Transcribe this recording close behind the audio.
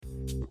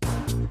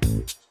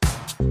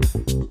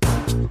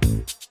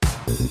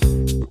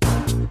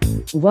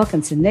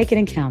Welcome to Naked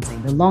and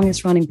Counting, the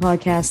longest running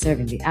podcast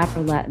serving the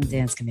Afro Latin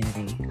dance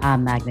community.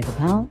 I'm Magna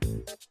Gopal.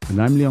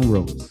 And I'm Leon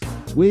Rose.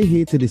 We're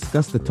here to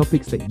discuss the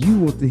topics that you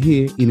want to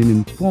hear in an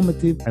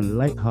informative and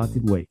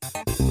light-hearted way.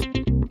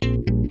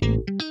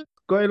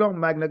 Going on,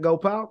 Magna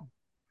Gopal?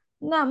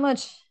 Not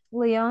much,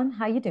 Leon.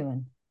 How you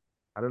doing?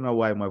 I don't know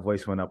why my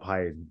voice went up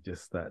high in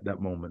just that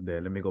moment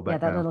there. Let me go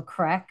back that down. Little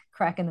crack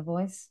in the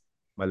voice.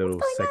 My little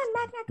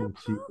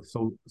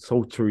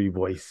sultry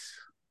voice.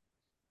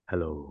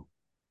 Hello,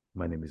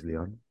 my name is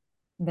Leon.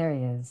 There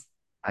he is.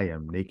 I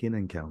am naked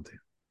and counting.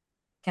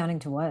 Counting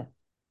to what?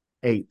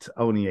 8,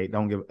 only 8.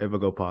 Don't ever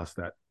go past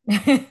that.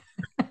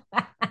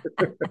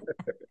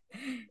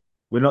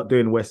 We're not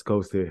doing West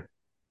Coast here.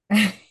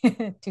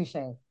 Touche.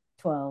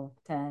 12,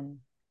 10.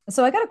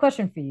 So I got a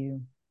question for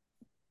you.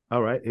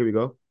 All right, here we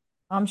go.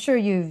 I'm sure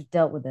you've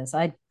dealt with this.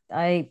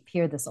 I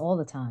hear this all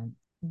the time.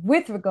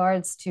 With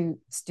regards to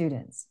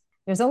students,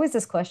 there's always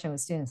this question with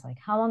students like,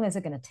 how long is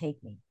it going to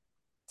take me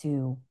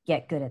to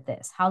get good at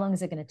this? How long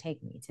is it going to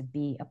take me to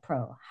be a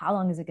pro? How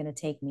long is it going to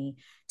take me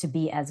to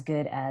be as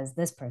good as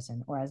this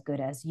person or as good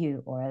as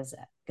you or as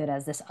good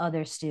as this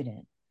other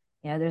student?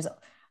 You know, there's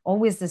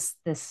always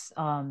this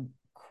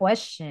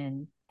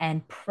question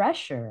and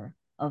pressure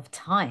of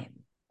time.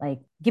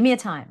 Like, give me a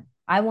time.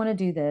 I want to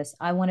do this.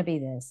 I want to be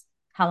this.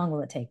 How long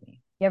will it take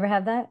me? You ever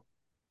have that?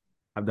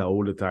 I have that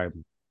all the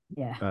time.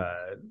 Yeah.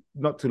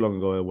 Not too long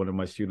ago, one of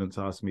my students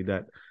asked me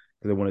that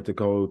because they wanted to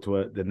go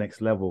to the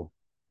next level.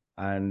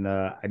 And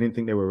I didn't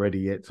think they were ready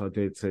yet. So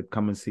they said,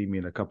 come and see me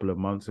in a couple of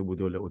months and we'll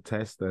do a little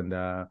test and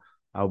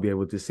I'll be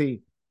able to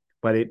see.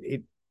 But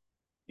it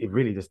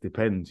really just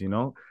depends, you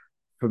know.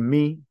 For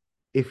me,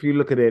 if you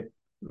look at it,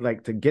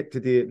 like to get to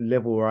the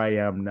level where I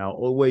am now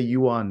or where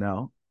you are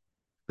now,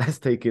 that's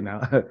taken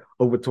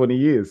over 20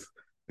 years.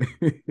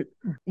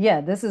 Yeah,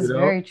 this is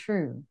very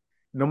true.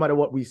 No matter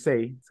what we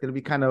say, it's going to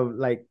be kind of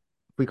like,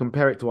 if we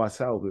compare it to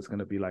ourselves, it's going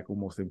to be like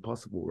almost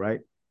impossible, right?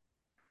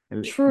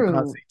 And true. You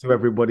can't say to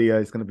everybody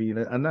it's going to be,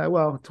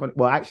 well, 20,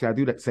 well, actually, I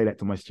do say that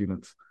to my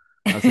students.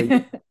 I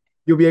say,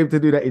 you'll be able to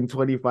do that in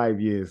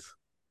 25 years.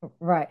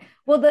 Right.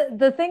 Well,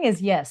 the thing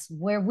is, yes,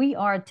 where we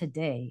are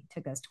today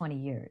took us 20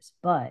 years,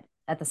 but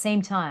at the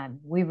same time,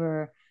 we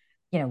were,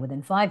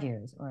 within 5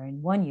 years or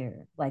in 1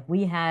 year, like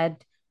we had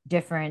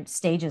different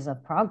stages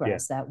of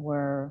progress that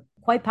were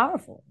quite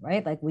powerful,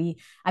 right? Like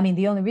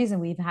the only reason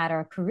we've had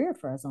our career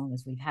for as long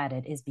as we've had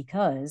it is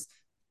because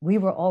we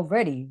were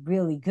already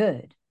really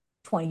good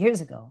 20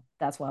 years ago.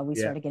 That's why we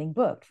started getting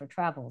booked for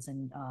travels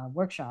and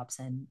workshops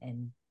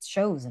and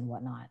shows and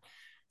whatnot.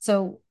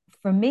 So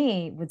for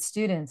me, with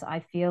students, I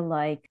feel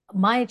like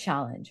my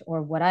challenge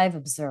or what I've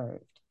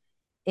observed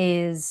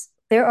is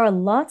there are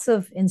lots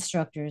of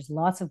instructors,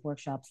 lots of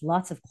workshops,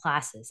 lots of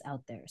classes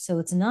out there. So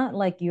it's not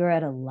like you're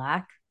at a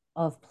lack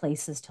of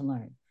places to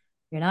learn.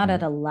 You're not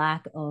at a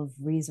lack of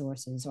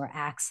resources or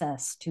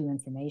access to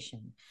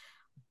information.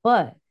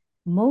 But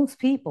most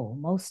people,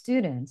 most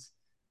students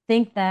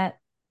think that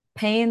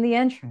paying the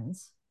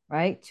entrance,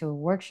 right, to a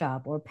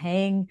workshop or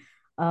paying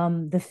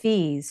the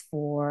fees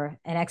for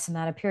an X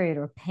amount of period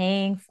or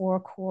paying for a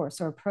course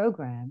or a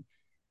program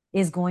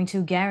is going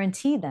to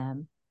guarantee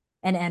them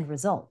an end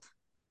result.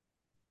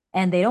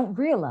 And they don't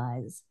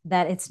realize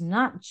that it's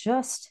not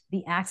just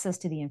the access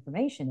to the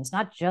information. It's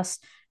not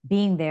just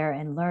being there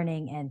and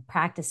learning and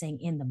practicing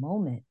in the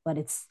moment, but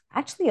it's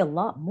actually a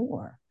lot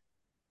more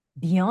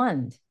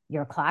beyond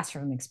your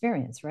classroom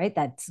experience, right?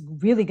 That's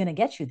really going to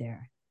get you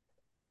there.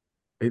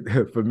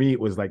 For me, it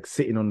was like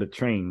sitting on the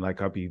train, like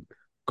I'd be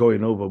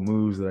going over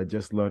moves that I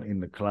just learned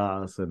in the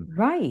class and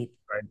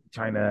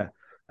trying to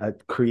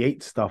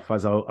create stuff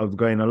as I was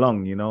going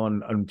along,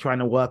 and trying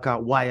to work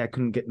out why I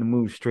couldn't get the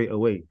move straight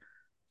away,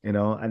 and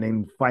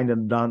then finding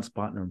a dance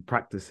partner and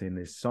practicing.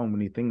 There's so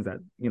many things that,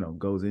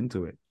 goes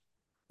into it.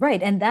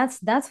 Right. And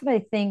that's what I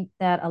think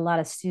that a lot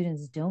of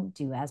students don't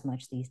do as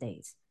much these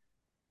days.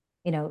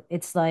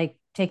 It's like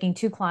taking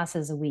 2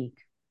 classes a week.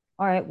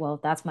 All right, well,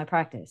 that's my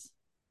practice.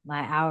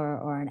 My hour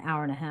or an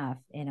hour and a half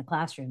in a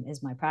classroom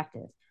is my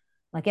practice.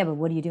 Like, yeah, but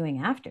what are you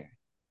doing after?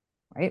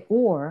 Right.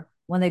 Or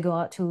when they go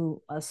out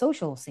to a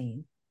social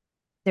scene,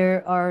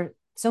 there are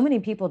so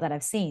many people that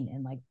I've seen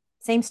in like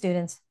same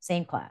students,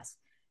 same class.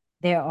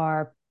 There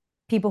are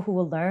people who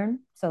will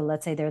learn. So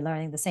let's say they're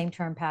learning the same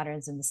term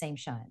patterns and the same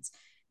shines.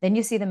 Then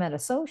you see them at a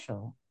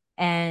social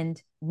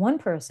and one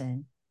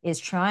person is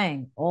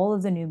trying all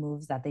of the new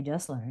moves that they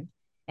just learned.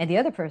 And the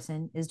other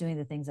person is doing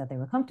the things that they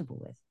were comfortable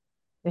with.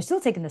 They're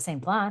still taking the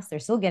same class. They're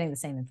still getting the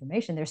same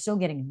information. They're still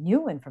getting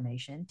new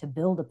information to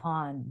build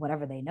upon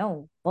whatever they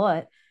know.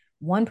 But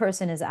one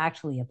person is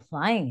actually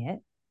applying it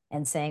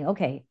and saying,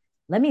 okay,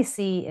 let me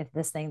see if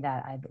this thing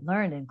that I've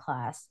learned in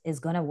class is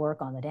going to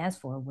work on the dance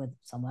floor with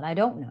someone I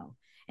don't know.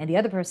 And the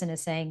other person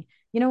is saying,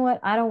 you know what?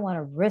 I don't want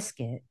to risk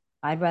it.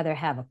 I'd rather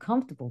have a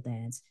comfortable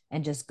dance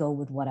and just go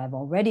with what I've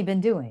already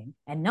been doing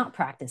and not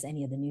practice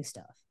any of the new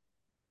stuff.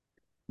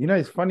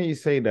 It's funny you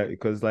say that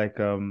because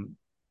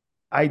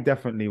I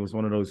definitely was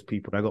one of those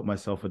people. I got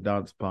myself a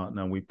dance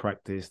partner and we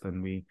practiced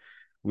and we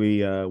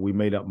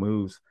made up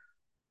moves.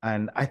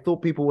 And I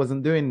thought people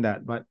wasn't doing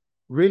that, but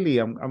really,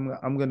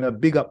 I'm gonna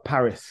big up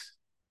Paris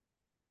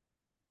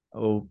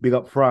or big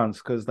up France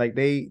because like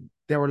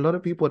there are a lot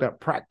of people that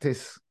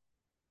practice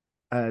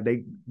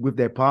they with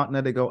their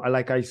partner. They go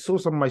like I saw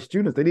some of my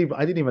students. I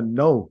didn't even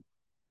know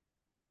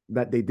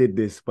that they did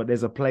this, but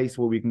there's a place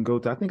where we can go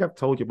to. I think I've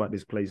told you about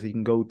this place you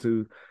can go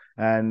to,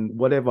 and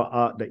whatever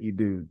art that you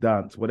do,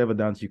 dance, whatever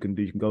dance you can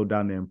do, you can go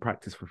down there and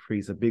practice for free.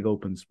 It's a big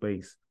open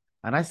space,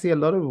 and I see a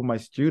lot of my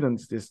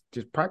students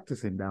just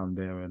practicing down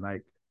there, and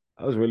like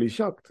I was really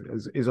shocked.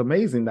 It's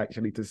amazing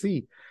actually to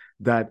see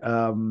that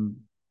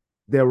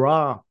there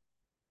are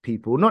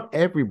people, not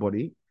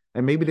everybody,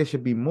 and maybe there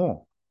should be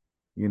more,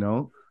 you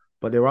know.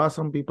 But there are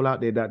some people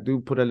out there that do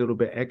put a little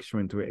bit extra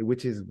into it,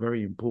 which is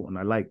very important.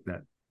 I like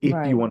that. If you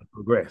Right. want to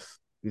progress,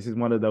 this is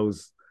one of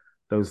those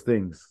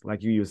things,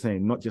 like you were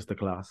saying, not just the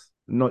class,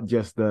 not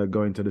just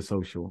going to the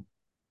social.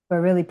 But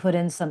really put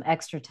in some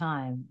extra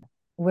time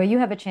where you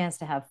have a chance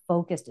to have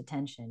focused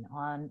attention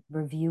on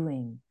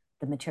reviewing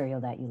the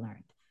material that you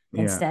learned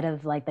Yeah, instead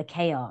of like the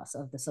chaos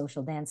of the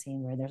social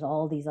dancing where there's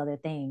all these other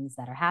things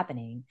that are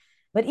happening.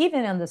 But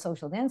even on the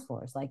social dance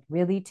floors, like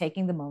really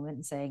taking the moment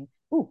and saying,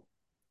 "Ooh,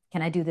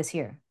 can I do this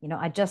here? You know,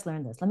 I just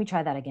learned this. Let me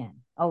try that again.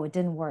 Oh, it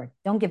didn't work.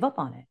 Don't give up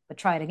on it, but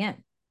try it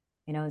again,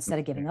 you know, instead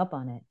of giving up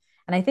on it."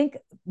 And I think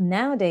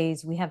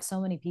nowadays we have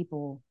so many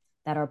people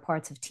that are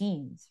parts of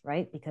teams,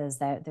 right? Because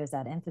there's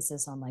that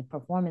emphasis on like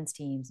performance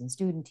teams and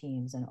student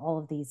teams and all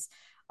of these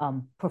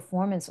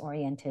performance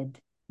oriented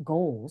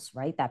goals,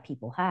 right? That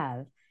people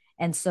have.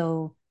 And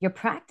so you're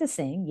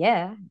practicing,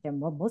 yeah.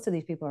 Most of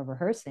these people are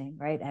rehearsing,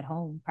 right, at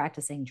home,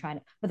 practicing,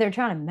 but they're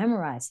trying to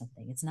memorize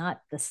something. It's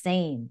not the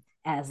same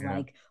as yeah.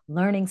 like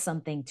learning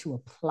something to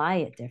apply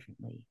it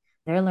differently.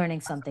 They're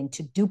learning something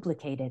to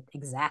duplicate it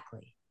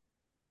exactly.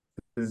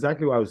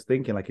 Exactly what I was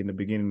thinking. Like in the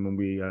beginning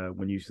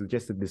when you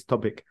suggested this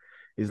topic,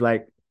 is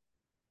like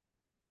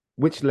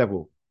which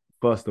level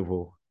first of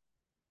all,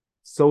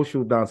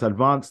 social dancer,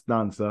 advanced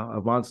dancer,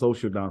 advanced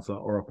social dancer,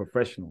 or a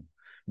professional.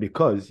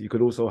 Because you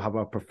could also have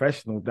a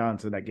professional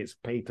dancer that gets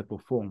paid to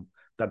perform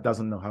that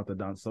doesn't know how to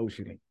dance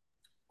socially.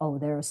 Oh,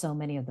 there are so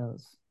many of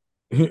those.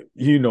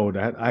 You know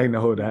that. I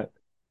know Yeah.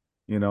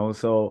 that.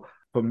 So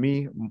for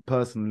me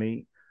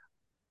personally,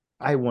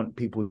 I want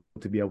people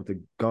to be able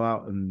to go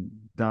out and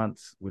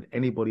dance with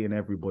anybody and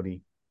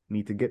everybody.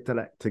 Need to get to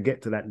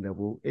that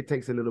level. It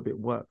takes a little bit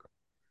work.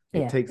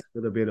 It Yeah. takes a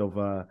little bit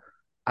of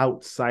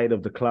outside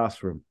of the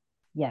classroom.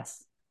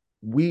 Yes.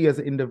 We as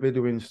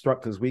individual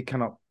instructors, we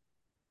cannot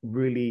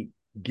really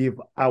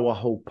give our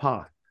whole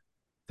path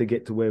to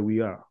get to where we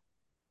are.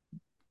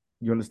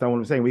 You understand what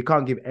I'm saying? We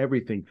can't give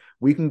everything.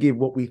 We can give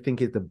what we think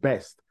is the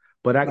best,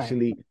 but Right.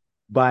 actually,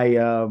 by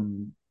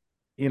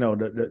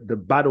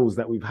the battles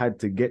that we've had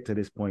to get to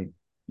this point,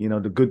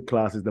 the good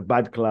classes, the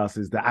bad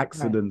classes, the Right.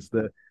 accidents,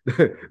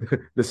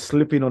 the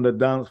slipping on the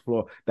dance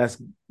floor. That's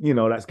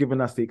given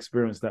us the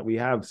experience that we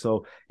have.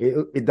 So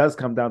it does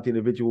come down to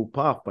individual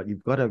path, but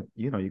you've got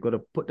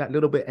to put that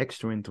little bit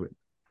extra into it.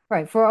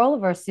 Right. For all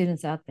of our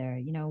students out there,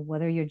 you know,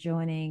 whether you're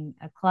joining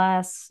a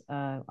class,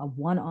 a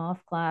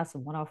one-off class, a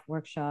one-off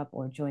workshop,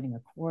 or joining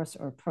a course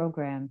or a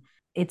program,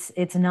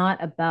 it's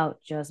not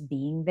about just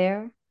being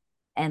there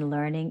and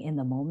learning in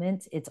the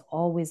moment. It's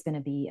always going to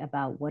be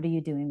about what are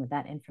you doing with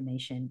that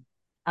information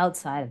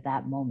outside of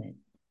that moment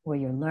where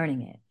you're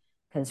learning it.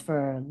 Because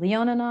for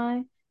Leon and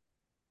I,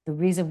 the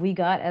reason we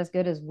got as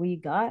good as we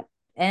got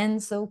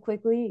and so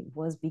quickly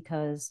was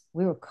because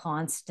we were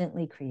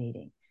constantly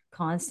creating,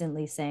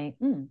 constantly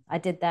saying, I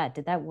did that.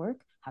 Did that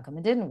work? How come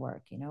it didn't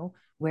work? You know,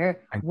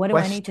 And what do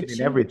I need to questioning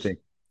change? everything.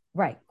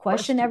 Right.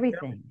 Question Questioning everything.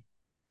 everything.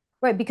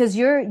 Right. Because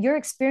your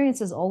experience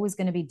is always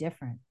going to be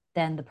different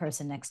than the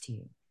person next to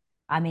you.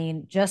 I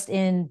mean, just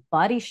in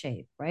body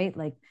shape, right?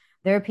 Like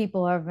there are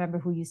people I remember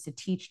who used to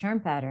teach turn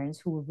patterns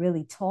who were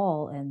really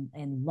tall and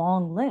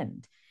long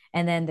limbed.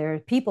 And then there are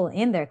people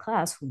in their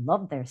class who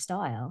love their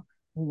style,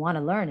 who want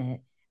to learn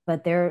it,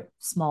 but they're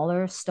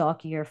smaller,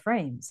 stockier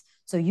frames.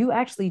 So you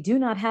actually do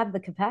not have the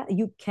capacity,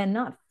 you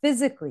cannot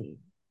physically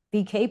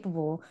be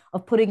capable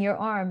of putting your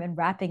arm and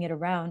wrapping it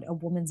around a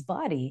woman's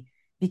body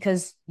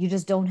because you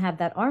just don't have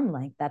that arm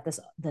length that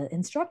the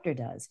instructor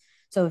does.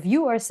 So if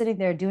you are sitting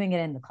there doing it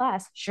in the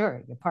class,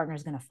 sure, your partner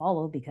is going to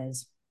follow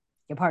because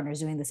your partner is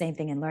doing the same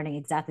thing and learning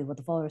exactly what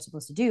the follower is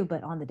supposed to do.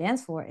 But on the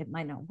dance floor, it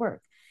might not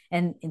work.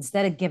 And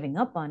instead of giving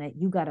up on it,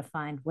 you got to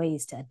find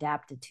ways to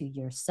adapt it to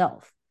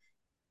yourself.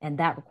 And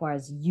that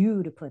requires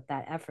you to put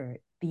that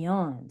effort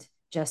beyond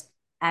just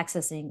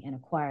accessing and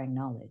acquiring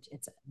knowledge.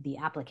 It's the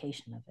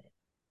application of it.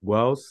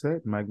 Well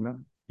said, Magna.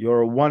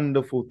 You're a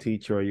wonderful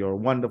teacher. You're a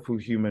wonderful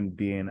human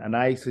being. And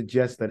I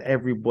suggest that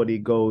everybody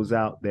goes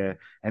out there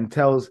and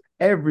tells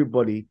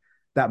everybody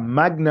that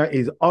Magna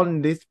is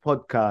on this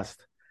podcast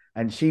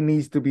and she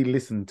needs to be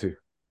listened to.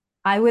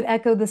 I would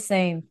echo the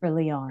same for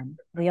Leon.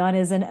 Leon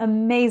is an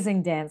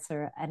amazing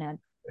dancer and an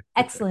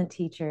excellent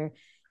teacher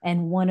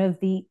and one of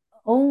the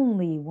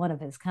only one of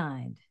his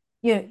kind.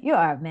 You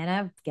are, man.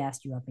 I've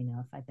gassed you up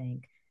enough, I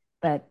think.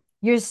 But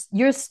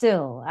you're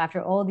still,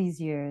 after all these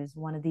years,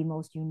 one of the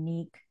most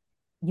unique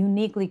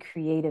uniquely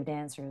creative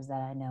dancers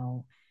that I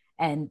know,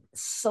 and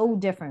so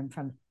different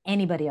from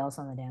anybody else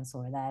on the dance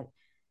floor that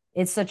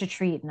it's such a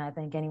treat. And I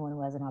think anyone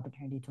who has an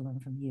opportunity to learn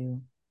from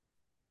you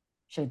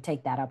should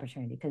take that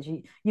opportunity, because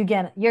you're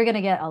going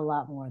to get a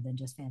lot more than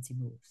just fancy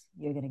moves.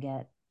 You're going to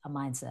get a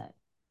mindset,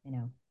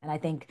 and I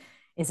think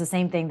it's the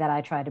same thing that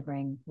I try to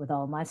bring with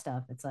all of my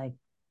stuff. It's like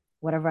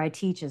whatever I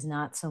teach is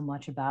not so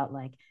much about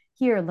like,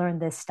 here, learn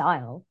this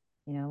style,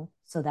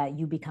 so that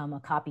you become a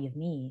copy of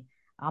me.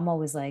 I'm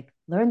always like,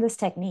 learn this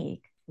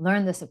technique,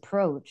 learn this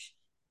approach,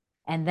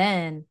 and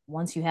then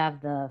once you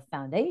have the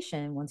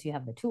foundation, once you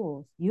have the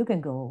tools, you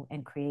can go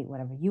and create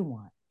whatever you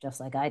want, just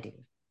like I do.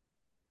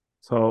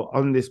 So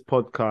on this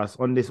podcast,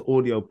 on this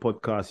audio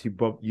podcast,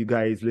 you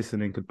guys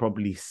listening could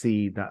probably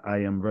see that I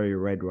am very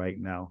red right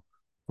now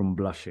from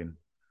blushing.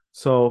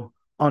 So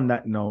on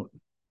that note,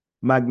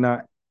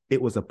 Magna,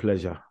 it was a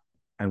pleasure,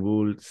 and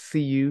we'll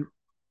see you.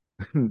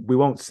 We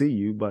won't see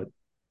you, but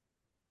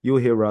you'll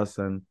hear us.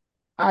 And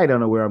I don't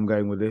know where I'm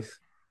going with this,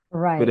 but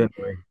Right.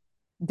 anyway.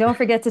 Don't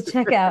forget to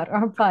check out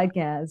our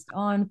podcast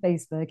on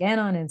Facebook and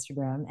on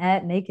Instagram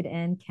at Naked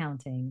and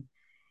Counting.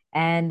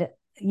 And,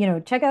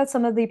 check out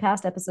some of the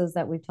past episodes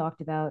that we've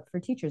talked about for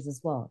teachers as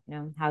well,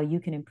 how you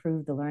can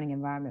improve the learning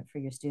environment for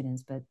your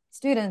students. But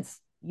students,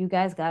 you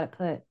guys got to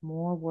put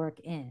more work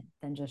in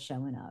than just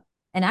showing up.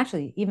 And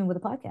actually, even with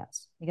a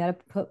podcast, you got to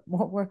put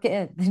more work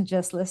in than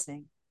just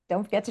listening.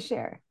 Don't forget to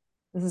share.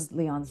 This is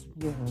Leon's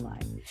usual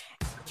line.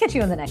 Catch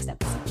you on the next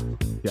episode.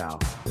 Ciao.